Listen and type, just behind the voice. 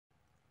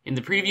In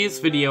the previous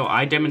video,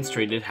 I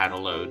demonstrated how to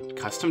load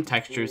custom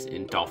textures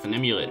in Dolphin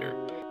Emulator.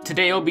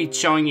 Today I'll be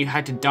showing you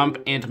how to dump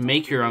and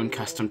make your own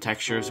custom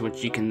textures,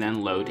 which you can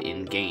then load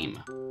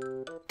in-game.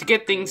 To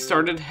get things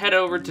started, head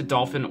over to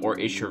Dolphin or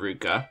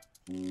Ishiruka,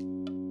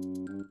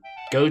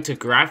 go to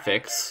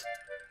Graphics,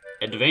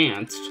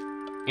 Advanced,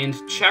 and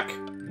check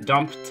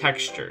Dump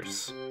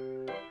Textures.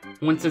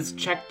 Once it's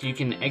checked, you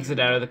can exit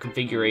out of the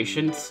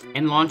configurations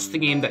and launch the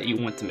game that you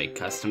want to make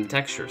custom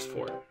textures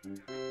for.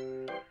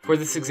 For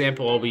this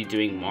example, I'll be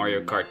doing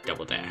Mario Kart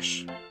Double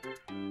Dash.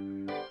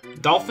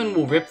 Dolphin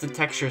will rip the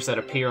textures that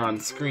appear on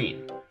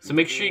screen, so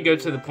make sure you go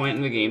to the point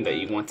in the game that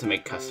you want to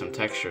make custom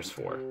textures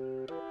for.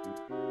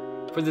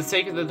 For the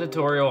sake of the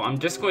tutorial, I'm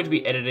just going to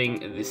be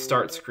editing the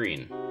start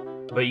screen,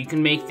 but you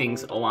can make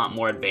things a lot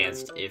more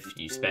advanced if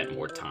you spent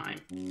more time.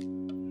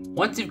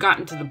 Once you've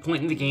gotten to the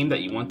point in the game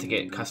that you want to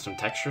get custom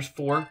textures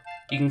for,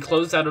 you can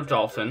close out of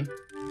Dolphin,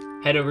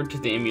 head over to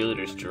the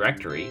emulator's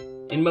directory.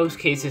 In most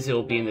cases, it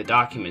will be in the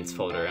Documents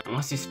folder,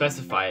 unless you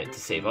specify it to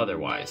save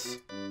otherwise.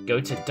 Go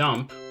to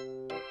Dump,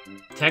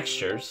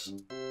 Textures,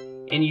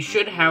 and you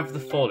should have the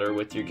folder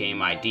with your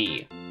game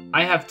ID.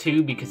 I have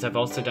two because I've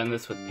also done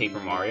this with Paper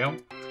Mario,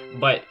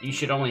 but you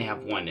should only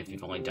have one if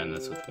you've only done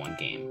this with one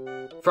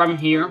game. From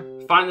here,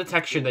 find the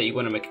texture that you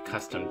want to make a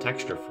custom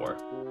texture for.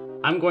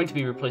 I'm going to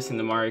be replacing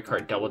the Mario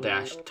Kart Double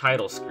Dash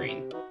title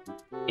screen.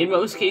 In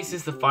most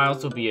cases, the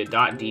files will be a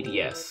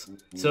 .dds,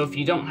 so if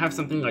you don't have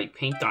something like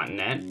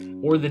Paint.net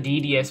or the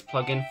DDS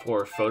plugin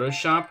for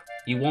Photoshop,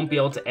 you won't be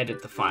able to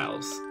edit the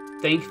files.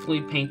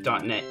 Thankfully,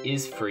 Paint.net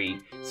is free,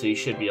 so you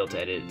should be able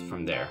to edit it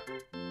from there.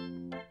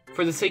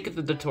 For the sake of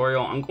the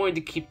tutorial, I'm going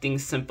to keep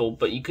things simple,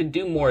 but you could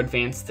do more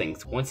advanced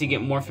things once you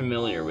get more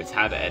familiar with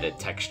how to edit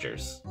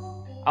textures.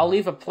 I'll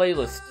leave a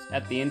playlist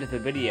at the end of the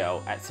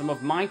video at some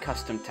of my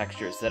custom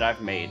textures that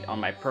I've made on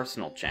my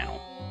personal channel.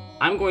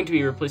 I'm going to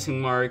be replacing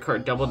Mario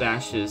Kart Double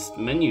Dash's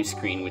menu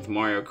screen with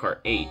Mario Kart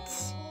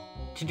 8's.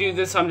 To do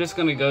this, I'm just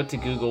going to go to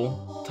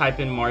Google,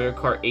 type in Mario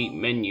Kart 8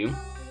 menu,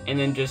 and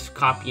then just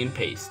copy and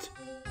paste.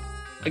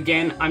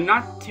 Again, I'm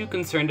not too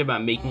concerned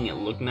about making it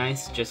look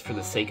nice just for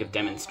the sake of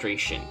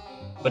demonstration,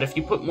 but if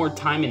you put more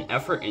time and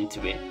effort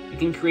into it, you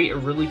can create a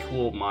really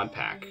cool mod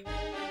pack.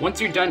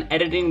 Once you're done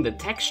editing the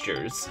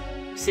textures,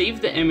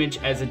 save the image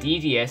as a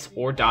DDS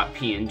or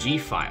 .png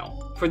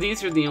file, for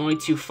these are the only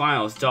two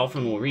files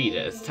Dolphin will read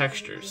as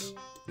textures.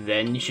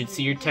 Then you should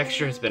see your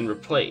texture has been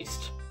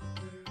replaced.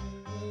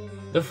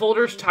 The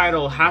folder's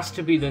title has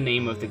to be the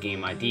name of the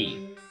game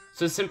ID,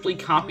 so simply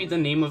copy the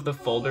name of the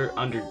folder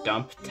under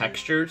Dump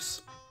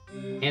Textures,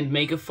 and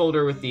make a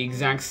folder with the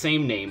exact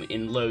same name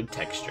in Load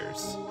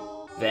Textures.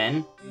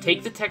 Then,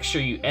 take the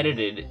texture you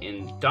edited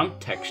in Dump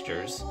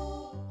Textures,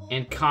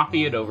 and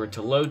copy it over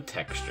to Load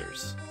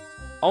Textures.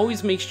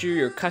 Always make sure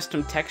your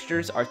custom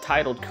textures are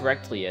titled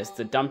correctly as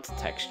the dumped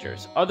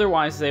textures,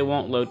 otherwise they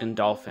won't load in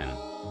Dolphin.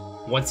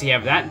 Once you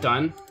have that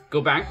done,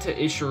 go back to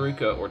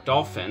Ishiruka or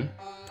Dolphin,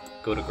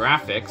 go to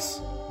Graphics,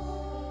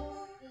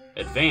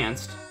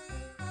 Advanced,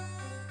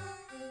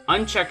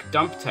 uncheck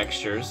Dump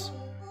Textures,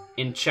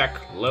 and check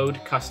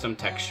Load Custom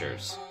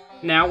Textures.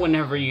 Now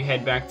whenever you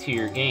head back to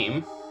your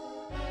game,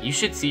 you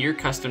should see your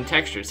custom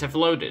textures have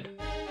loaded.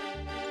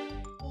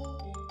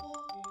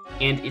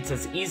 And it's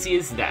as easy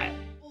as that.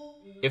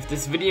 If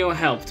this video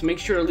helped, make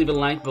sure to leave a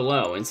like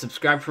below and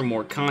subscribe for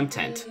more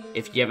content.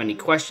 If you have any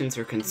questions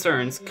or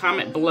concerns,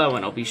 comment below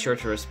and I'll be sure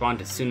to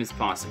respond as soon as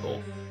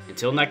possible.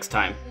 Until next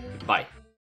time, bye.